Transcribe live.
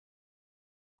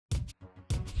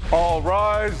All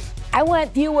rise. I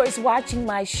want viewers watching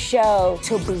my show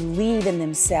to believe in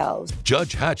themselves.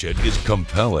 Judge Hatchett is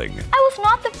compelling. I was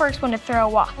not the first one to throw a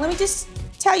walk. Let me just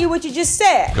tell you what you just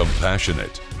said.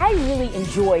 Compassionate. I really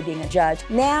enjoy being a judge.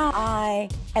 Now I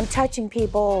am touching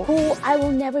people who I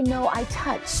will never know I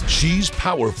touched. She's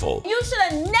powerful. You should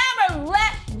have never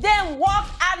let them walk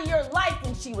out of your life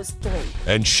when she was 3.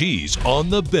 And she's on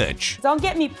the bench. Don't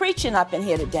get me preaching up in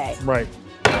here today. Right.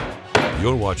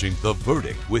 You're watching The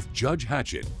Verdict with Judge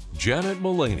Hatchett. Janet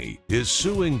Mullaney is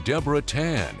suing Deborah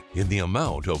Tan in the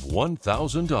amount of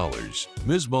 $1,000.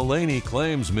 Ms. Mullaney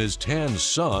claims Ms. Tan's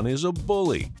son is a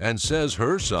bully and says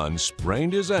her son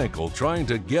sprained his ankle trying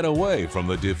to get away from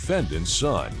the defendant's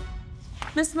son.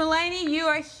 Ms. Mullaney, you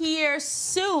are here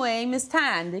suing Ms.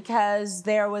 Tan because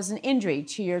there was an injury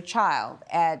to your child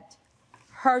at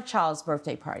her child's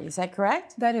birthday party. Is that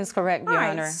correct? That is correct, Your Honor.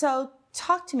 All right, so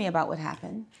talk to me about what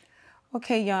happened.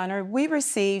 Okay, Your Honor, we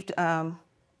received an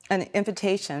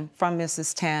invitation from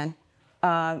Mrs. Tan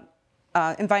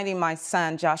inviting my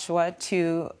son, Joshua,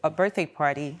 to a birthday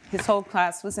party. His whole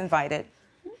class was invited.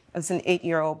 It was an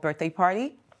 8-year-old birthday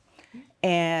party.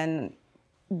 And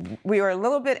we were a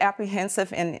little bit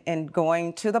apprehensive in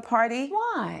going to the party.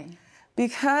 Why?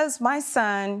 Because my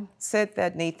son said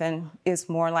that Nathan is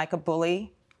more like a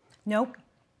bully. Nope.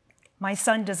 My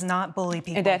son does not bully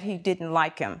people. And that he didn't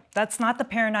like him. That's not the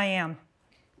parent I am.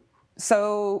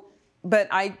 So, but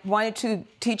I wanted to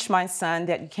teach my son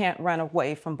that you can't run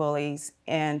away from bullies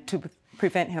and to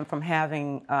prevent him from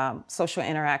having social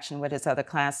interaction with his other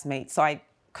classmates. So I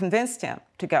convinced him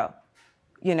to go,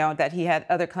 you know, that he had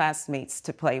other classmates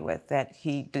to play with, that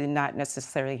he did not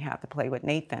necessarily have to play with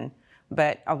Nathan.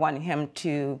 But I wanted him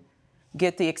to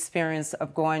get the experience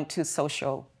of going to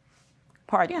social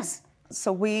parties. Yeah.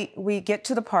 So we get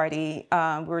to the party.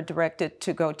 We were directed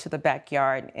to go to the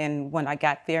backyard. And when I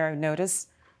got there, I noticed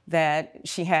that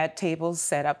she had tables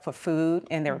set up for food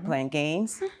and they were playing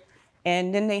games.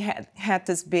 And then they had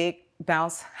this big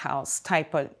bounce house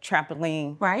type of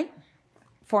trampoline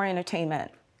for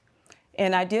entertainment.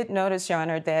 And I did notice, Your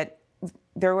Honor, that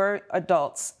there were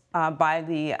adults by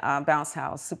the bounce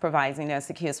house supervising as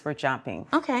the kids were jumping.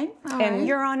 Okay. And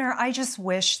Your Honor, I just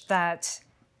wish that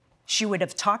she would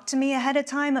have talked to me ahead of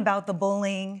time about the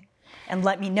bullying and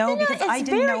let me know, because I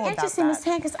didn't know about that. It's very interesting, Ms.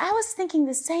 Tan, because I was thinking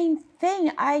the same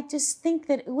thing. I just think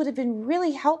that it would have been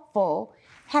really helpful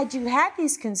had you had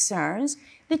these concerns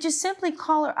that you simply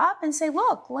call her up and say,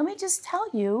 look, let me just tell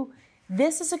you,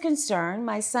 this is a concern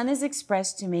my son has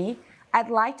expressed to me. I'd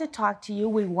like to talk to you.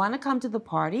 We want to come to the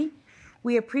party.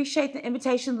 We appreciate the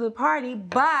invitation to the party,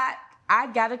 but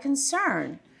I've got a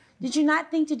concern. Did you not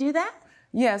think to do that?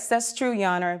 Yes, that's true, Your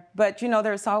Honor. But, you know,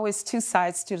 there's always two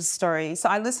sides to the story. So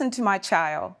I listened to my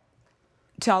child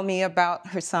tell me about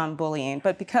her son bullying.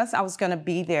 But because I was going to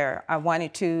be there, I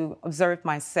wanted to observe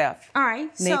myself. All right.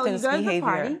 Nathan's so you go behavior. to the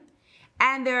party,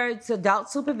 and there's adult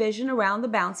supervision around the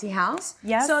bouncy house.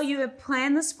 Yes. So you have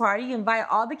planned this party. You invite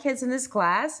all the kids in this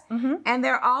class, and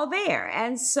they're all there.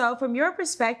 And so from your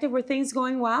perspective, were things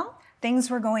going well?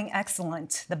 Things were going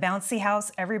excellent. The bouncy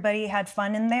house, everybody had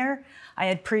fun in there. I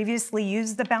had previously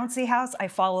used the bouncy house. I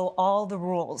follow all the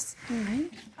rules.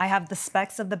 I have the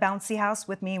specs of the bouncy house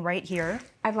with me right here.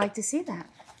 I'd like to see that.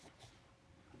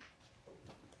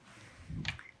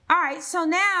 All right, so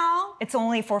now... It's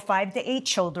only for 5 to 8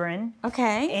 children.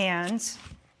 Okay. And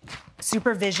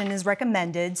supervision is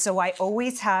recommended, so I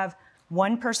always have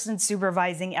one person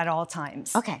supervising at all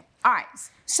times. Okay, all right.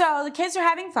 So the kids are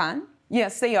having fun.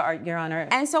 Yes, they are, Your Honor.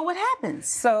 And so what happens?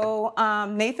 So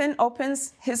Nathan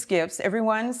opens his gifts.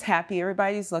 Everyone's happy.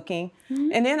 Everybody's looking.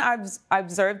 And then I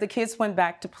observed the kids went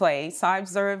back to play. So I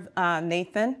observed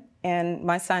Nathan and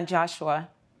my son Joshua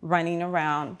running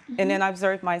around. And then I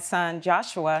observed my son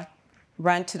Joshua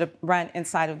run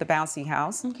inside of the bouncy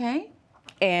house. Okay.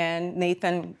 And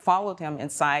Nathan followed him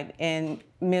inside. And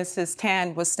Mrs.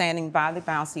 Tan was standing by the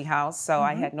bouncy house, so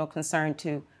I had no concern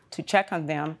to check on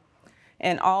them.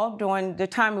 And all during the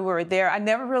time we were there, I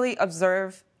never really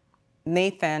observed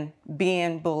Nathan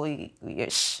being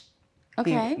bullyish.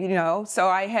 Okay. You know, so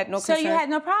I had no concern. So you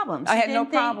had no problems. I had no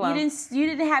problem. You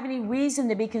didn't have any reason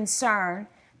to be concerned.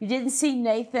 You didn't see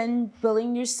Nathan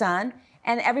bullying your son,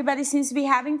 and everybody seems to be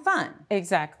having fun.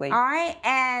 Exactly. All right,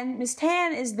 and Ms.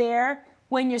 Tan is there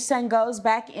when your son goes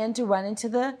back in to run into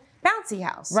the bouncy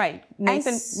house. Right.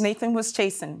 Nathan was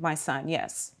chasing my son,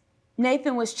 yes.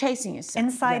 Nathan was chasing his son.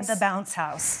 Inside the bounce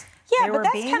house. Yeah, but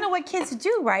that's kind of what kids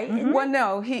do, right? Well,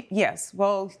 no, yes.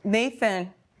 Well,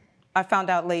 Nathan, I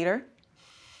found out later,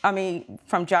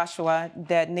 from Joshua,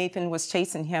 that Nathan was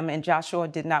chasing him, and Joshua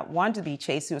did not want to be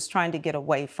chased. He was trying to get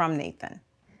away from Nathan.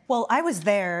 Well, I was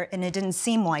there, and it didn't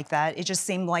seem like that. It just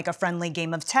seemed like a friendly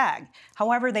game of tag.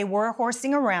 However, they were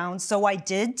horsing around, so I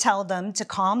did tell them to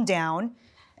calm down,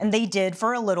 and they did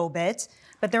for a little bit.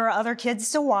 But there were other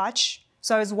kids to watch,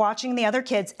 so I was watching the other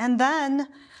kids, and then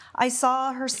I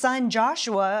saw her son,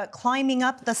 Joshua, climbing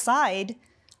up the side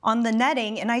on the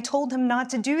netting, and I told him not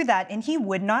to do that, and he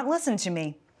would not listen to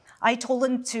me. I told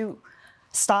him to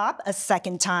stop a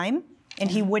second time,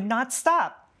 and he would not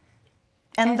stop.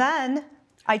 And then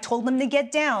I told him to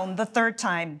get down the third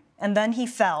time, and then he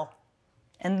fell.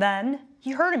 And then he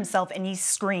hurt himself and he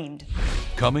screamed.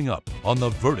 Coming up on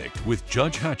The Verdict with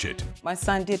Judge Hatchett. My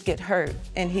son did get hurt,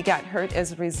 and he got hurt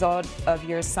as a result of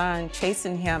your son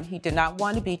chasing him. He did not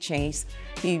want to be chased.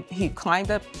 He climbed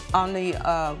up on the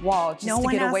wall just to get away from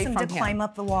him. No one asked him to climb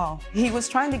up the wall. He was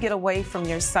trying to get away from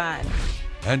your son.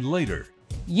 And later.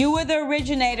 You were the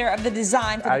originator of the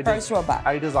design for the first robot.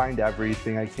 I designed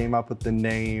everything. I came up with the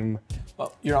name.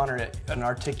 Well, Your Honor, an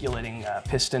articulating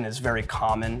piston is very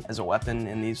common as a weapon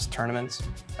in these tournaments.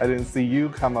 I didn't see you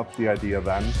come up with the idea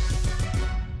then.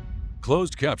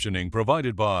 Closed captioning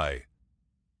provided by.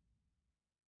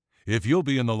 If you'll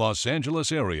be in the Los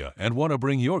Angeles area and want to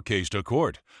bring your case to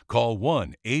court, call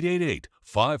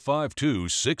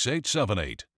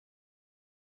 1-888-552-6878.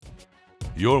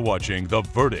 You're watching The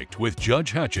Verdict with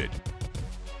Judge Hatchett.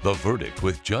 The Verdict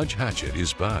with Judge Hatchett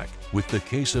is back with the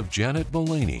case of Janet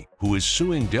Mullaney, who is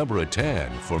suing Deborah Tan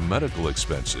for medical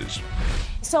expenses.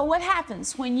 So what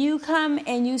happens when you come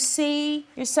and you see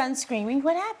your son screaming?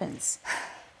 What happens?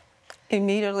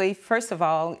 Immediately, first of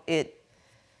all,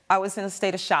 I was in a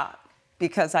state of shock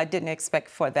because I didn't expect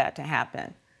for that to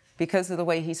happen because of the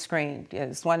way he screamed.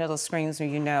 It's one of those screams where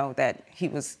you know that he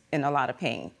was in a lot of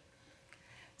pain.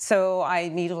 So I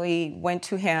immediately went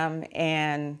to him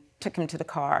and took him to the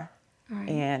car. Right.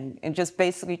 And just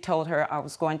basically told her I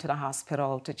was going to the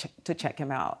hospital to check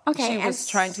him out. Okay, she was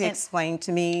trying to explain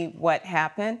to me what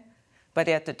happened, but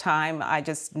at the time I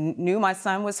just knew my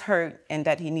son was hurt and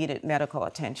that he needed medical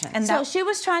attention. And so she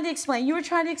was trying to explain, you were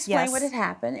trying to explain Yes. what had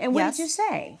happened, and what Yes. did you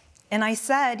say? And I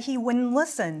said he wouldn't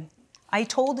listen. I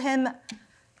told him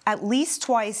at least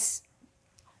twice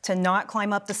to not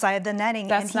climb up the side of the netting,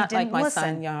 and he didn't listen. That's not like my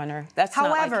son, Your Honor. That's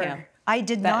However, not like him. I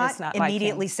did That is not like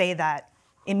immediately him. say that.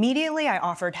 Immediately, I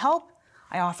offered help.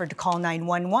 I offered to call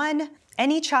 911.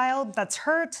 Any child that's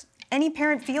hurt, any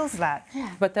parent feels that. Yeah.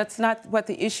 But that's not what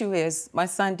the issue is. My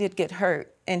son did get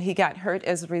hurt, and he got hurt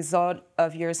as a result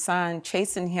of your son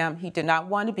chasing him. He did not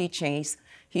want to be chased.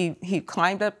 He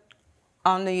climbed up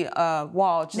on the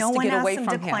wall just to get away from him. No one asked him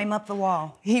to climb up the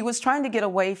wall. He was trying to get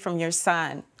away from your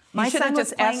son. You should have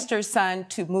just asked your son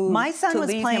to move. My son was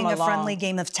to leave playing him a alone. friendly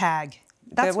game of tag.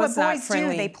 That's what boys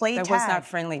do. They play tag. That was not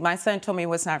friendly. My son told me it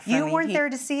was not friendly. You weren't there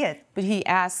to see it. But he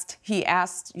asked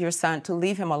your son to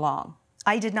leave him alone.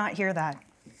 I did not hear that.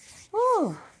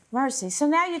 Ooh, mercy. So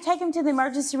now you take him to the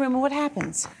emergency room, and what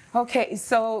happens? Okay,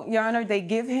 so Your Honor, they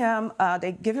give him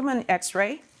an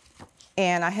X-ray,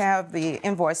 and I have the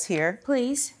invoice here.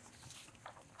 Please.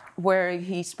 Where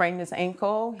he sprained his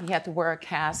ankle. He had to wear a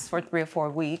cast for 3 or 4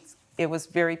 weeks. It was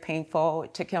very painful.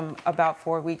 It took him about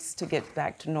 4 weeks to get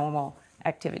back to normal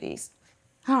activities.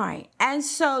 All right. And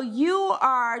so you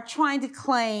are trying to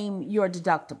claim your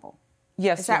deductible.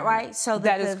 Yes, Is that Your Honor. right? So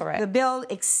that is correct. The bill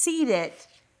exceeded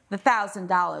the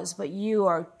 $1,000, but you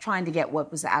are trying to get what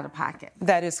was out of pocket.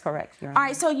 That is correct, Your Honor. All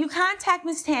right. So you contact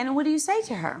Ms. Tan, and what do you say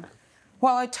to her?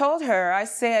 Well, I told her, I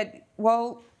said,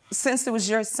 well, since it was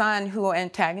your son who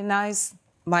antagonized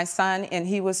my son and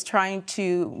he was trying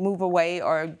to move away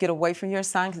or get away from your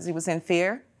son because he was in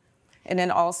fear, and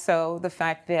then also the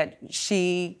fact that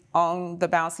she owned the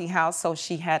bouncy house, so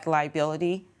she had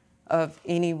liability of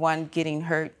anyone getting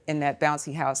hurt in that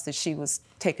bouncy house, that she was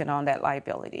taking on that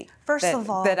liability. First of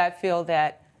all, that I feel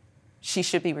that she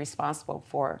should be responsible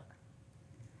for.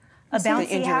 A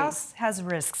bouncy house has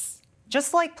risks.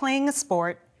 Just like playing a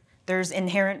sport, there's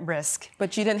inherent risk.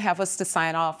 But you didn't have us to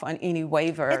sign off on any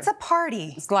waiver. It's a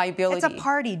party. It's liability. It's a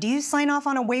party. Do you sign off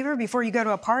on a waiver before you go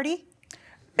to a party?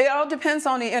 It all depends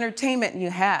on the entertainment you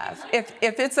have. If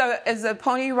it's a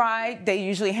pony ride, they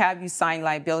usually have you sign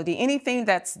liability. Anything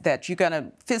that you're going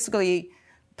to physically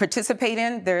participate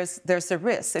in, there's a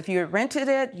risk. If you rented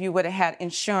it, you would have had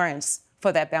insurance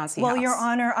for that bouncy house. Well, Your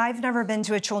Honor, I've never been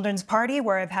to a children's party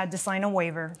where I've had to sign a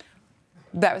waiver.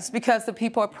 That was because the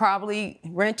people probably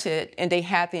rented and they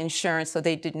had the insurance, so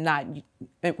they did not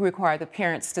require the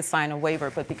parents to sign a waiver.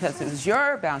 But because it was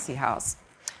your bouncy house,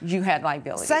 you had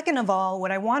liability. Second of all,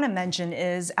 what I want to mention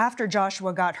is after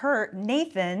Joshua got hurt,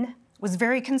 Nathan was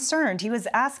very concerned. He was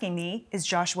asking me, is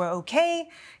Joshua okay?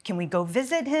 Can we go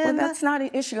visit him? Well, that's not an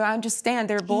issue. I understand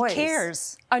they're boys. He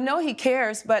cares. I know he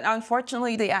cares, but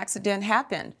unfortunately the accident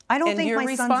happened. I don't think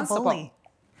my son's a bully.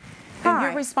 And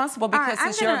you're responsible because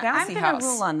it's your bouncy house. I'm going to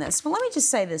rule on this, but let me just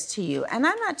say this to you. And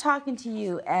I'm not talking to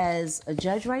you as a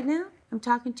judge right now. I'm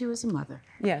talking to you as a mother.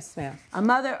 Yes, ma'am. A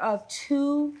mother of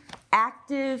 2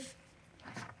 active,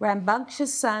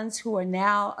 rambunctious sons who are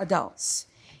now adults.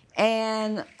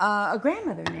 And a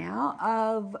grandmother now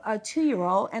of a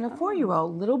 2-year-old and a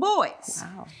 4-year-old little boys.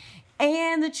 Wow.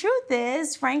 And the truth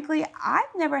is, frankly, I've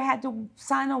never had to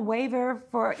sign a waiver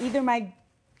for either my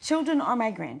children or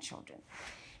my grandchildren.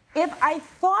 If I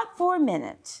thought for a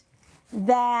minute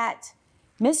that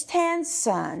Miss Tan's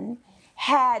son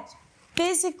had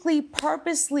physically,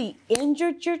 purposely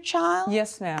injured your child,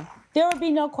 yes, ma'am, there would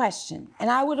be no question, and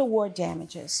I would award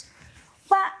damages.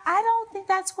 But I don't think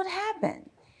that's what happened.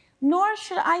 Nor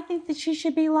should I think that she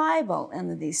should be liable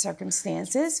under these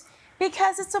circumstances,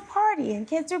 because it's a party and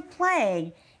kids are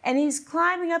playing, and he's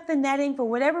climbing up the netting for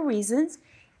whatever reasons,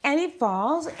 and he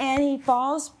falls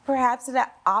perhaps at an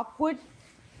awkward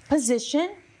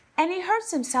position, and he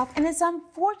hurts himself, and it's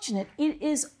unfortunate. It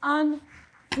is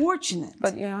unfortunate.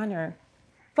 But, Your Honor.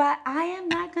 But I am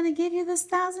not going to give you this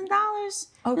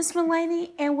 $1,000, Ms.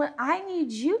 Mullaney, and what I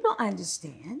need you to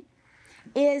understand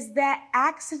is that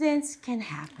accidents can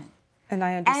happen. And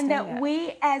I understand that. And that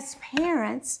we as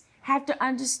parents have to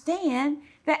understand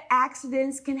that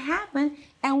accidents can happen,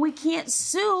 and we can't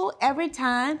sue every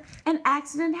time an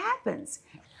accident happens.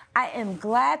 I am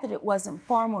glad that it wasn't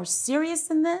far more serious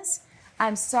than this.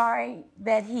 I'm sorry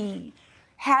that he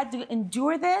had to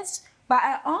endure this, but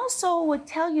I also would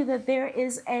tell you that there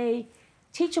is a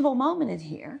teachable moment in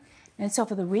here. And so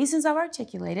for the reasons I've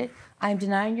articulated, I'm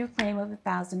denying your claim of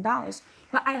 $1,000.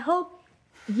 But I hope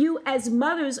you as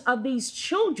mothers of these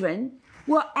children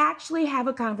will actually have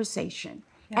a conversation.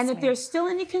 Yes, and if there's still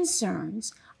any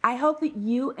concerns, I hope that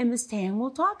you and Ms. Tan will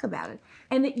talk about it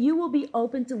and that you will be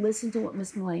open to listen to what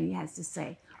Ms. Mullaney has to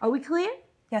say. Are we clear?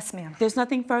 Yes, ma'am. If there's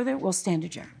nothing further, we'll stand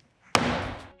adjourned.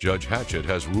 Judge Hatchett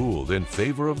has ruled in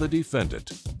favor of the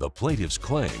defendant. The plaintiff's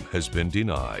claim has been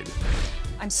denied.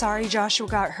 I'm sorry Joshua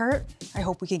got hurt. I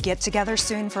hope we could get together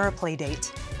soon for a play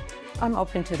date. I'm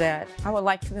open to that. I would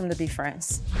like for them to be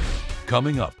friends.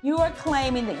 Coming up. You are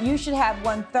claiming that you should have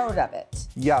 1/3 of it.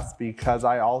 Yes, because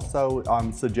I also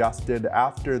suggested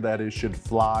after that it should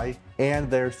fly, and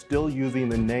they're still using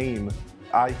the name.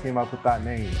 I came up with that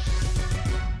name.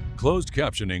 Closed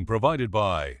captioning provided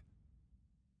by.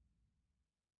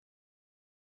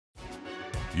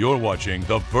 You're watching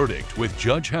The Verdict with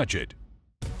Judge Hatchett.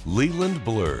 Leland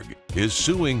Blurg is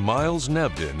suing Miles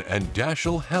Nebden and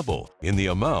Dashiell Hebel in the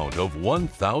amount of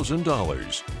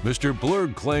 $1,000. Mr.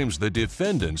 Blurg claims the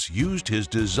defendants used his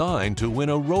design to win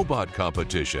a robot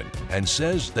competition and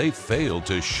says they failed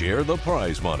to share the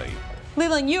prize money.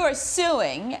 Leland, you are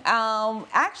suing.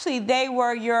 Actually, they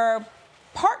were your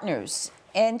partners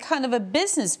in kind of a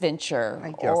business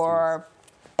venture or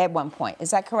at one point.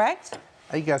 Is that correct?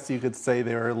 I guess you could say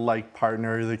they were like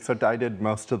partners, except I did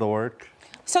most of the work.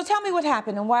 So tell me what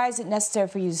happened and why is it necessary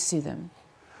for you to sue them?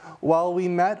 Well, we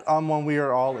met when we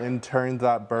were all interns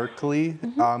at Berkeley.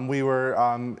 Mm-hmm. We were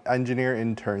engineer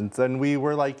interns, and we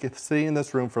were like sitting in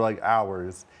this room for like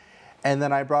hours. And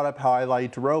then I brought up how I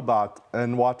liked robots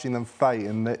and watching them fight,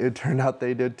 and it turned out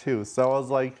they did too. So I was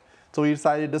like, so we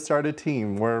decided to start a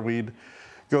team where we'd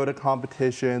go to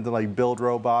competitions and like build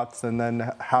robots and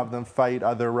then have them fight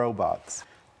other robots.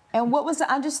 And what was the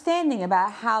understanding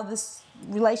about how this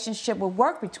relationship would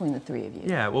work between the three of you?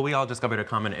 Yeah, well, we all discovered a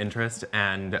common interest,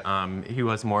 and he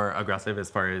was more aggressive as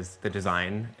far as the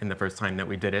design in the first time that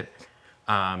we did it.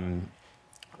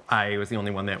 I was the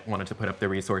only one that wanted to put up the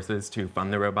resources to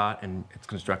fund the robot and its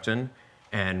construction,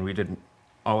 and we did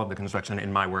all of the construction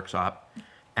in my workshop.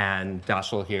 And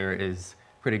Dashiell here is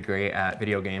pretty great at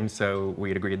video games, so we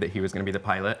had agreed that he was going to be the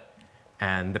pilot.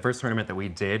 And the first tournament that we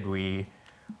did, we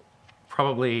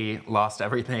probably lost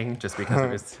everything just because it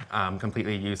was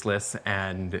completely useless,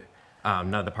 and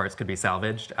none of the parts could be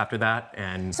salvaged after that.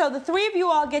 And so the three of you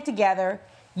all get together,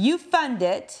 you fund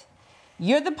it,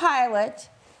 you're the pilot,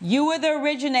 you were the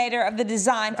originator of the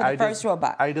design for the first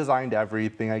robot. I designed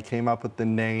everything. I came up with the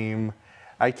name.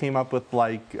 I came up with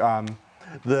like,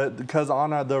 because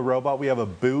on the robot we have a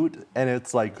boot and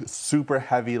it's like super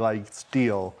heavy like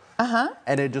steel.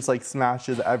 And it just like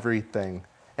smashes everything.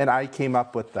 And I came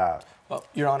up with that. Well,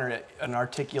 Your Honor, an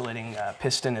articulating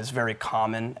piston is very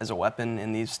common as a weapon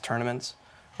in these tournaments.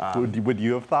 Would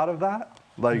you have thought of that?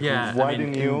 Like, yeah, why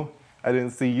didn't you? I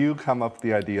didn't see you come up with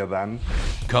the idea then.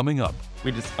 Coming up.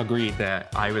 We just agreed that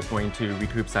I was going to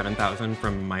recoup $7,000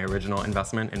 from my original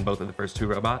investment in both of the first two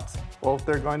robots. Well, if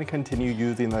they're going to continue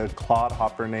using the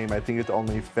clodhopper name, I think it's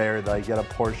only fair that I get a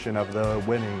portion of the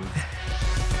winnings.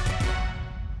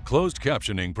 Closed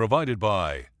captioning provided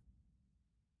by.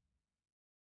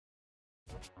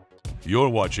 You're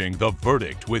watching The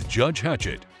Verdict with Judge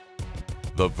Hatchett.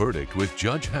 The Verdict with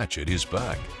Judge Hatchett is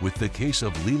back with the case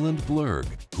of Leland Blurg,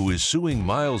 who is suing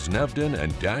Miles Nevden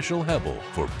and Dashiell Hebel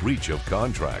for breach of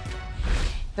contract.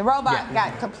 The robot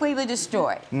got completely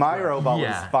destroyed. My robot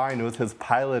was fine. It was his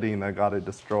piloting that got it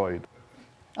destroyed.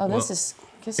 Oh, this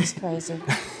is crazy.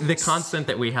 The constant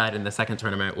that we had in the second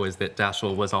tournament was that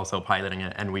Dashiell was also piloting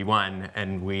it, and we won,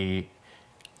 and we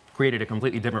created a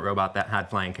completely different robot that had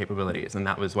flying capabilities, and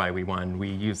that was why we won. We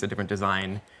used a different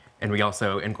design, and we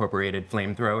also incorporated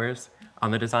flamethrowers on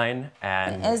the design.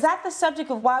 And is that the subject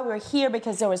of why we're here?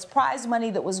 Because there was prize money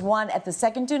that was won at the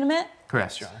second tournament?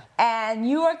 Correct, Your Honor. And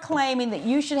you are claiming that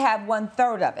you should have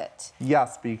 1/3 of it.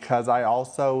 Yes, because I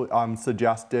also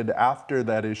suggested after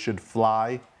that it should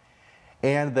fly,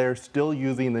 and they're still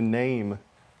using the name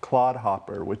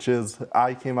Clodhopper, which is,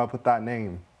 I came up with that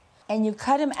name. And you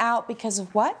cut him out because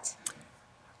of what?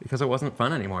 Because it wasn't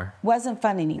fun anymore. Wasn't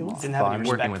fun anymore. Didn't have any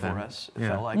Working respect with for him. us, it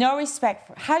felt like. No respect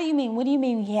for. How do you mean? What do you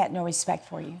mean he had no respect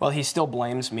for you? Well, he still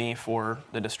blames me for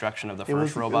the destruction of the was-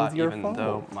 first it robot, was your even fault.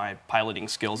 though my piloting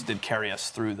skills did carry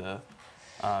us through the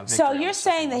victory. So on you're the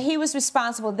saying second that one. he was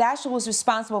responsible, Dashiell was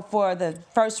responsible for the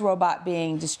first robot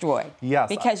being destroyed? Yes.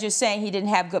 Because you're saying he didn't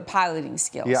have good piloting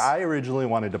skills. Yeah, I originally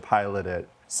wanted to pilot it.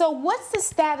 So what's the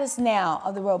status now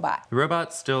of the robot? The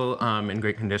robot's still in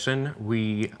great condition.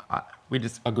 We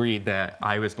just agreed that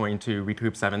I was going to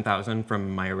recoup $7,000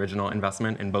 from my original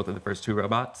investment in both of the first two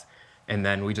robots, and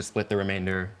then we just split the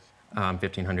remainder,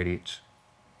 $1,500 each.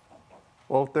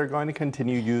 Well, if they're going to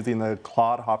continue using the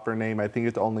Clodhopper name, I think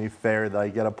it's only fair that I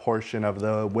get a portion of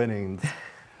the winnings,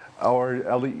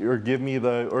 or give me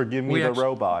the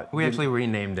robot. We actually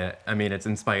renamed it. I mean, it's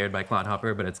inspired by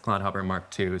Clodhopper, but it's Clodhopper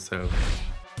Mark II. So.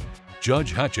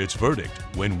 Judge Hatchett's verdict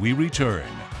when we return.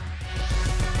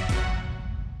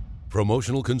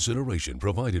 Promotional consideration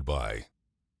provided by.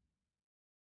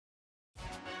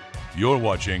 You're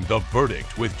watching The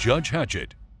Verdict with Judge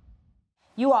Hatchett.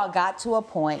 You all got to a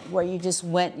point where you just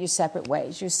went your separate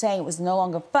ways. You're saying it was no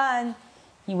longer fun,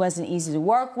 he wasn't easy to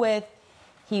work with,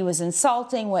 he was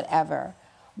insulting, whatever.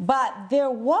 But there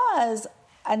was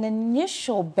an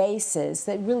initial basis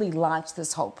that really launched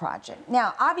this whole project.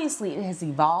 Now, obviously, it has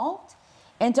evolved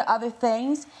into other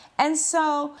things, and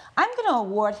so I'm going to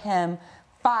award him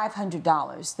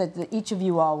 $500, that each of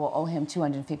you all will owe him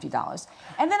 $250.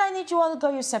 And then I need you all to go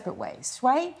your separate ways,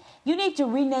 right? You need to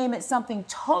rename it something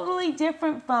totally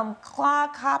different from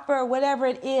Clodhopper, whatever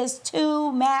it is,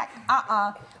 to Mac,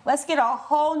 Let's get a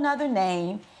whole nother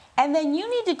name. And then you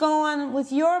need to go on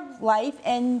with your life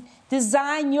and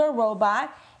design your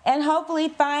robot and hopefully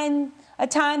find a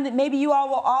time that maybe you all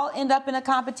will all end up in a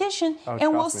competition,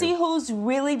 and we'll see who's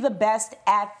really the best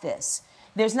at this.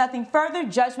 There's nothing further.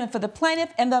 Judgment for the plaintiff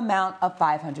and the amount of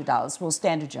 $500. We'll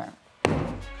stand adjourned.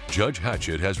 Judge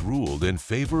Hatchett has ruled in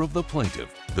favor of the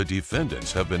plaintiff. The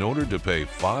defendants have been ordered to pay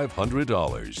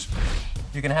 $500.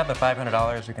 You can have the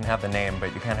 $500, you can have the name,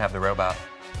 but you can't have the robot.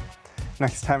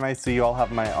 Next time I see you, I'll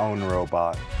have my own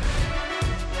robot.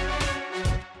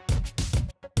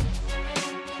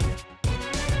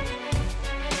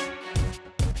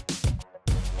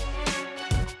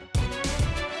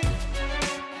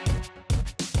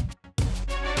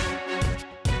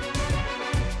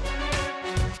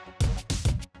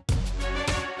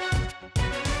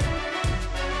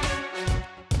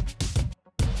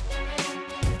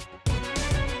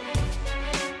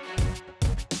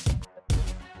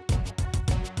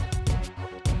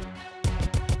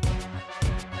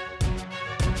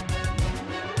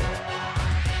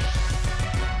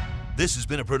 This has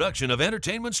been a production of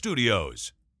Entertainment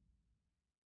Studios.